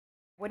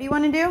What do you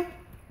want to do?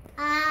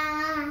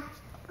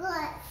 Go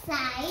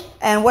outside.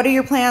 And what are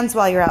your plans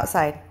while you're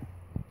outside?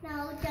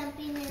 No,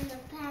 jumping in the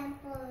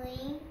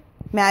trampoline.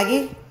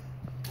 Maggie,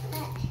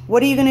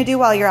 what are you going to do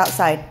while you're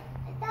outside?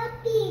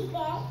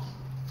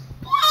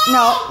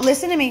 No,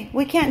 listen to me.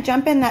 We can't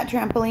jump in that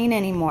trampoline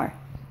anymore.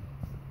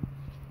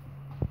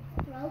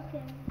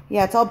 Broken.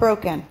 Yeah, it's all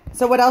broken.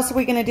 So what else are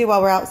we going to do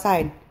while we're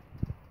outside?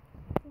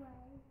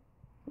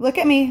 Look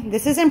at me.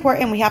 This is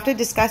important. We have to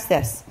discuss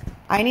this.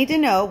 I need to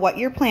know what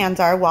your plans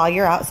are while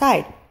you're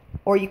outside,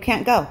 or you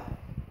can't go.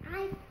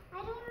 I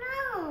don't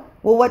know.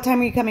 Well, what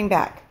time are you coming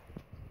back?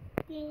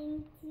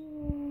 In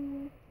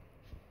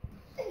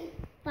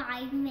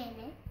 5 minutes.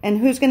 And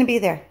who's going to be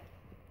there?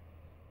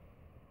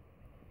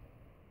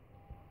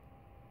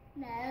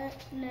 No,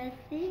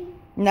 nothing.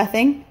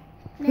 Nothing?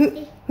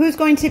 Nothing. Who's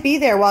going to be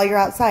there while you're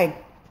outside?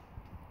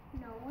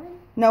 No one.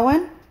 No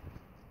one?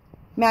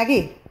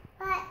 Maggie,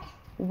 But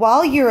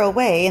while you're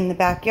away in the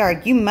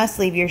backyard, you must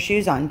leave your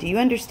shoes on. Do you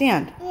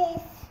understand?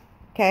 yes.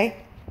 Okay.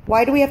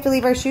 Why do we have to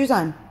leave our shoes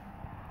on?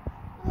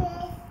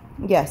 Yes.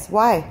 Yes.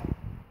 Why?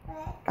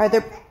 Are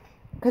there...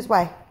 Because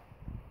why?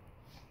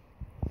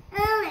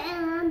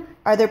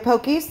 Are there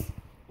pokies?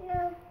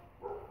 No.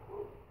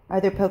 Are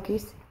there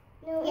pokies?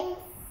 No.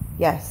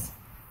 Yes.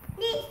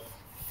 Yes.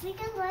 We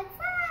can go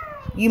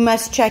outside. You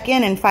must check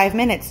in 5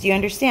 minutes. Do you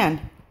understand?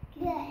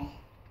 Yes.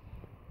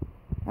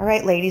 All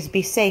right, ladies,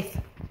 be safe.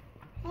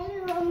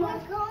 Everyone,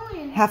 we're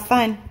going. Have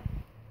fun.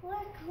 We're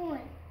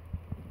going.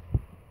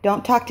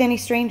 Don't talk to any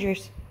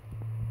strangers.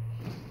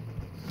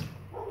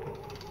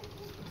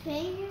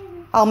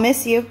 I'll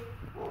miss you.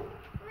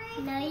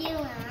 No, you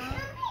won't.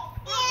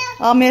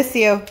 I'll miss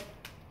you.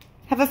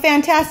 Have a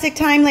fantastic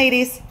time,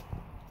 ladies.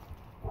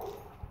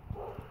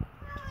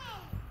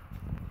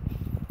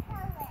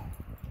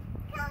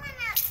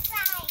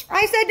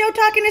 I said no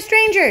talking to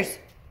strangers.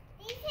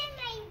 These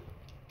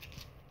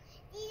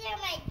are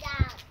my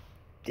dogs.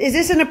 Is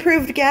this an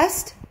approved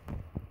guest?